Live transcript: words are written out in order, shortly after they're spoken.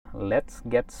Let's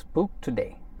get spooked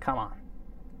today. Come on.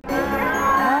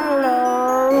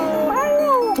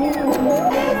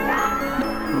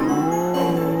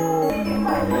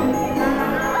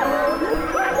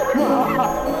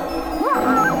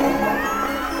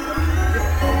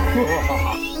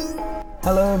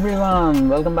 Hello everyone,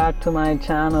 welcome back to my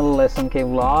channel SMK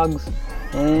Vlogs.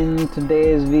 In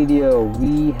today's video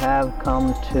we have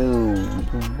come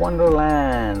to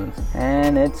Wonderland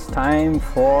and it's time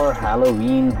for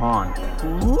Halloween haunt.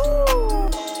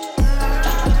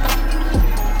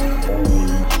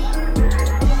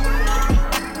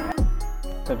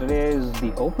 So today is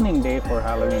the opening day for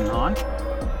Halloween haunt.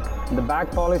 The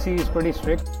bag policy is pretty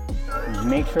strict.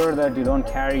 Make sure that you don't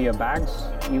carry your bags,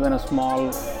 even a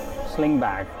small sling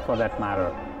bag for that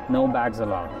matter. No bags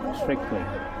allowed, strictly.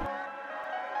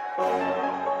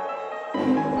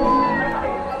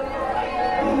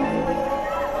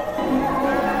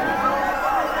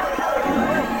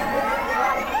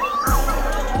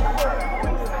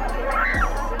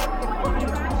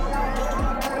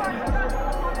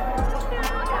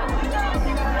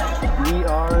 We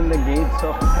are in the gates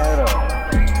of terror.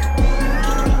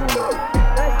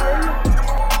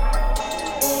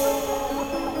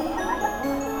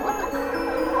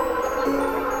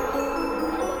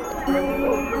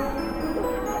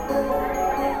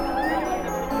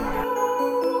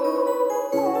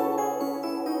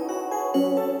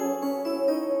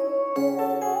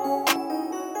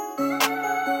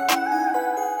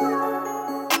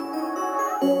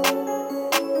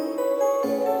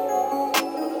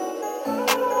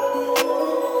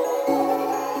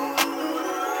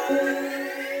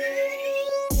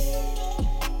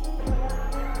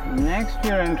 Next,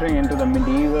 we are entering into the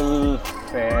medieval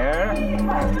fair.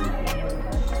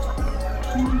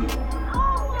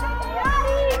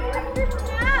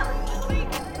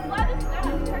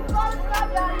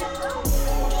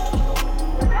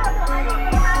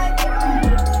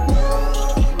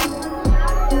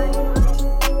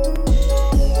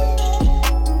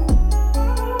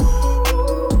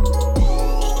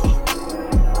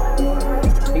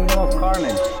 Kingdom of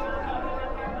Carnage.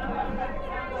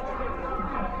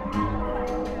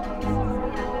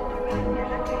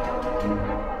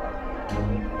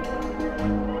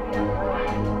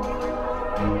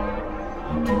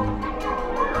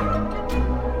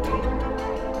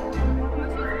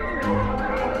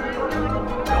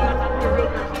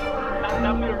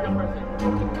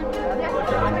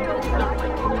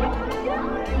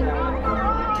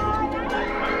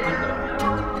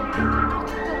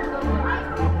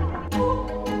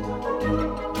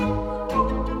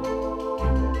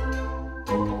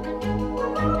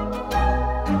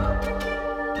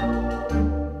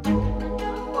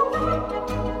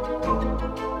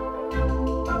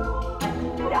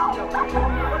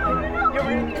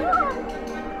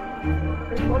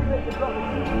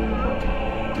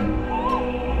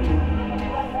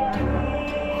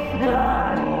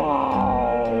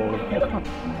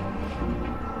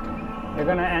 We're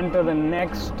gonna enter the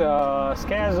next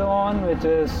scare zone, which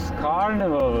is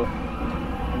CarnEvil.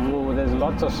 Ooh, there's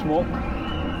lots of smoke.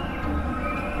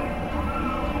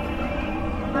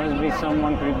 Must be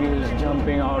someone creepy who's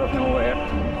jumping out of nowhere.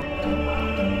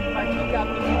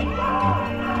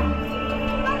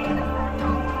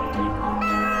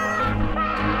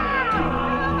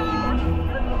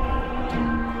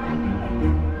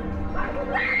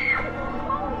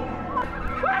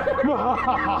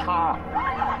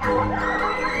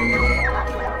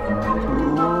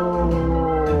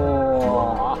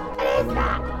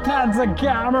 That's a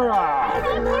camera! It's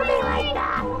moving like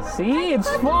that! See, it's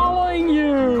following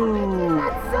you!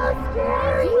 That's so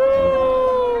scary!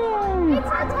 Woo! It's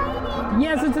so tiny!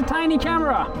 Yes, it's a tiny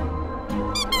camera!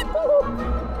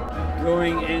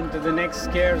 Going into the next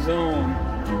scare zone.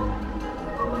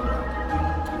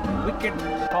 Wicked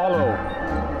Hollow.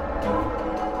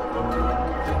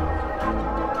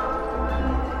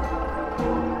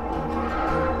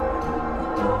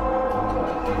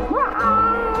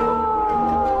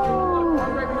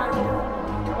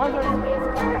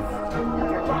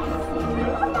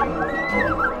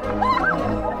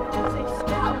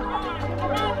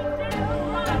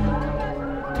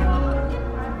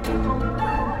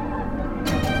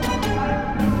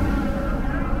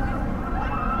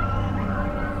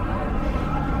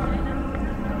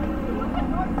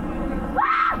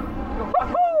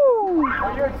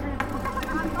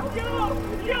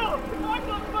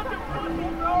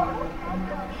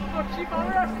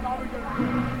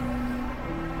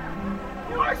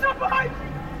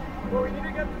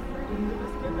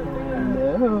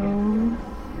 Hello.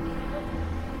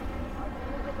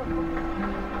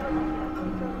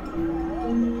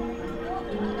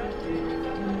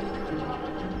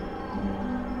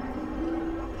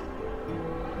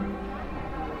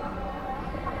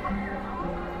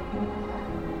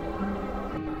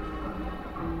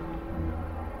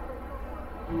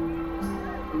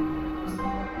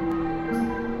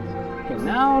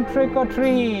 Now trick or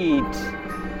treat.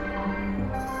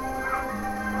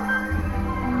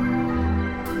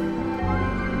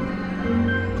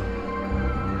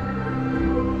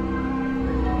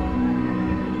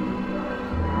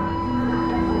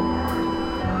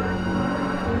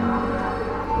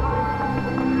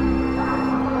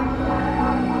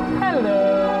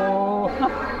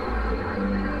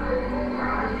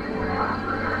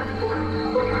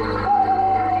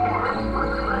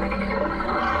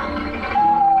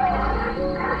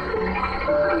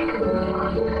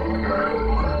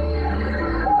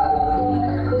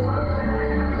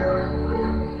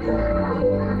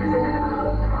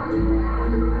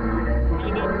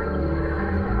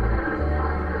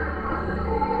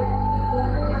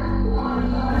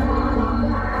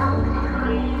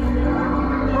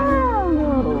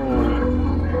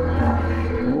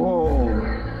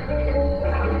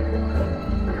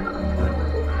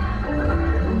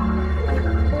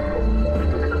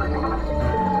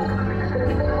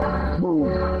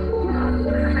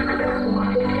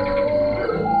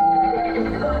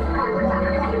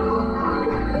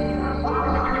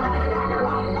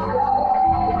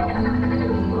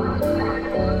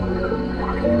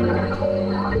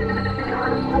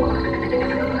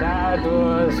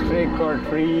 Trick or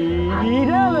treat,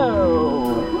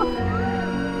 hello!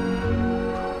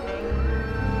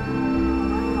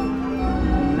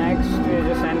 Next, we're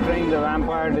just entering the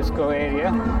vampire disco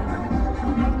area.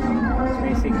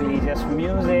 It's basically just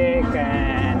music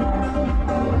and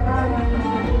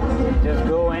just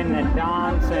go in and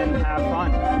dance and have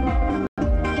fun.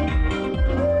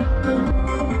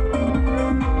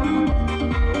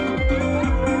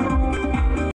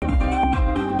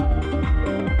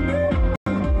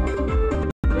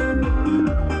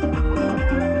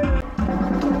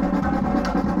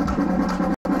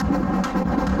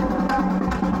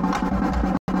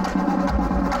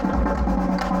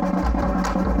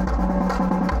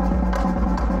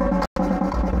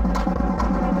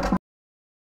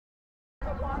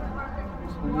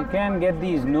 You can get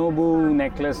these Nobu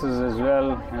necklaces as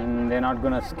well, and they're not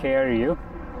gonna scare you.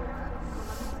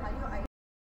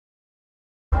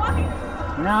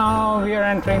 Now we are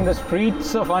entering the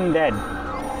streets of Undead.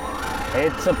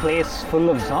 It's a place full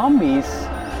of zombies.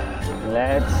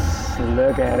 Let's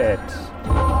look at it.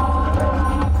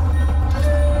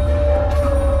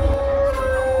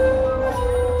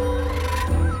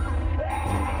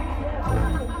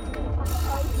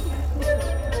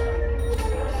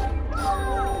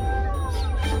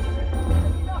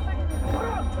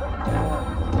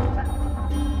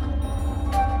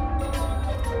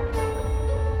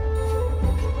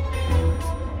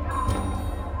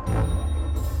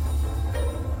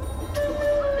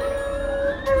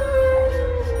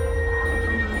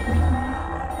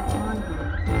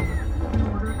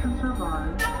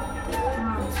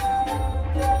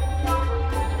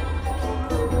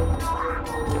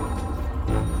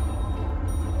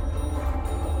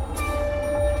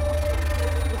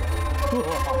 Okay,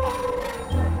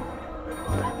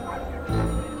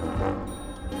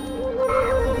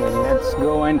 let's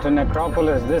go into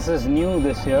Necropolis. This is new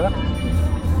this year.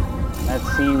 Let's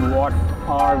see what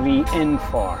are we in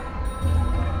for.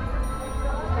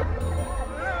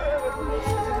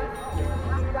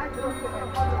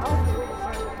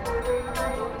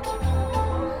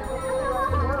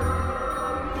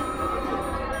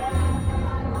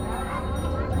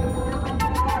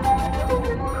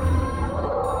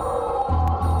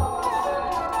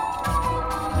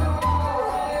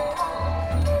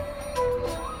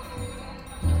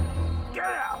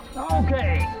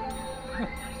 Okay.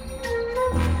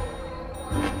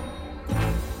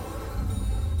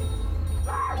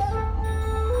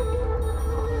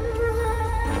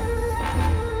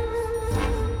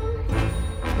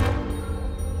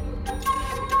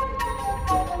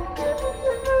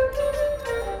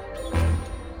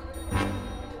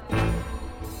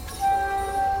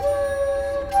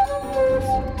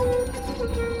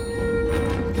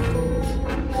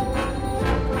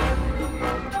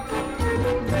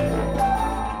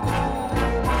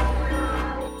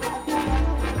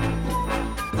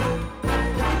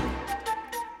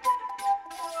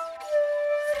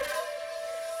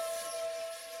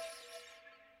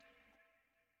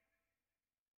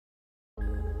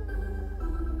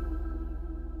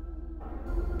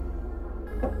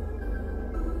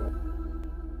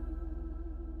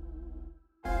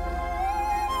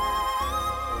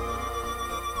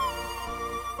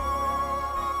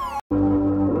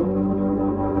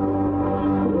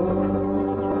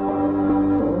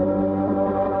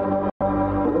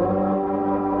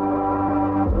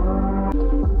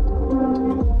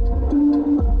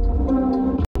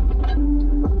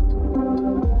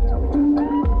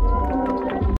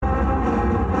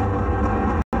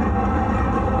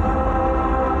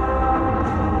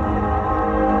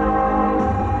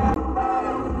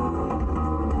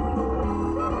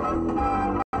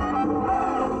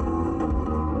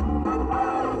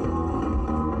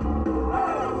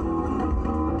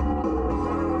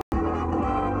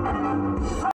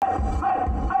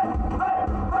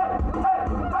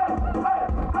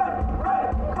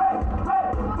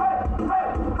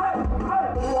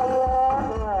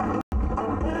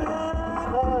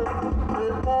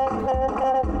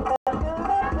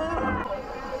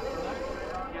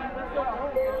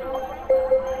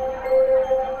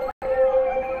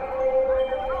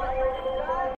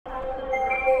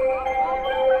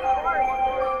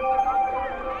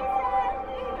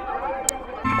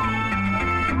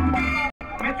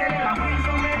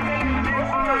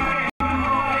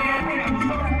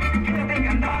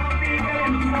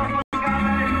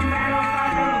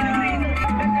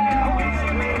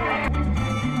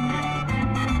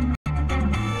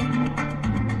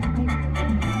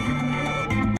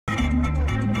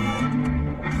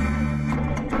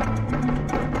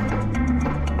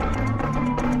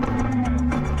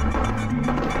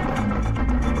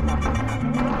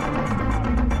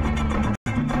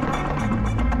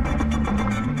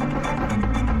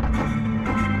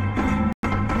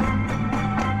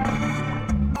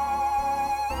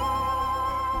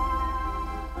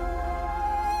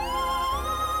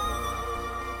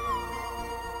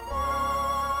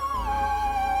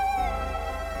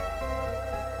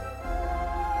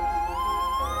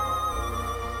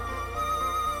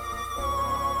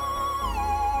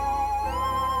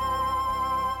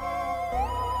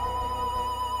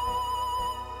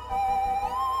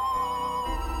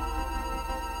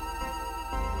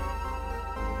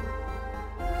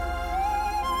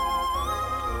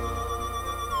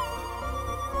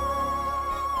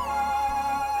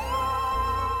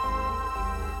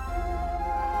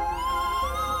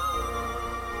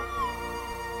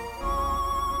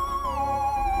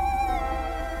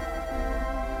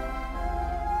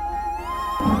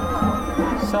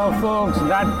 So folks,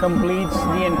 that completes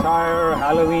the entire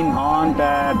Halloween haunt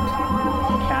at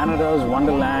Canada's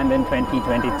Wonderland in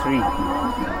 2023.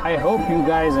 I hope you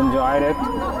guys enjoyed it.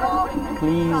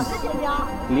 Please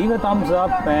leave a thumbs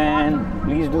up and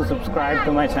please do subscribe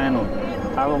to my channel.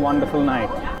 Have a wonderful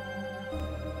night.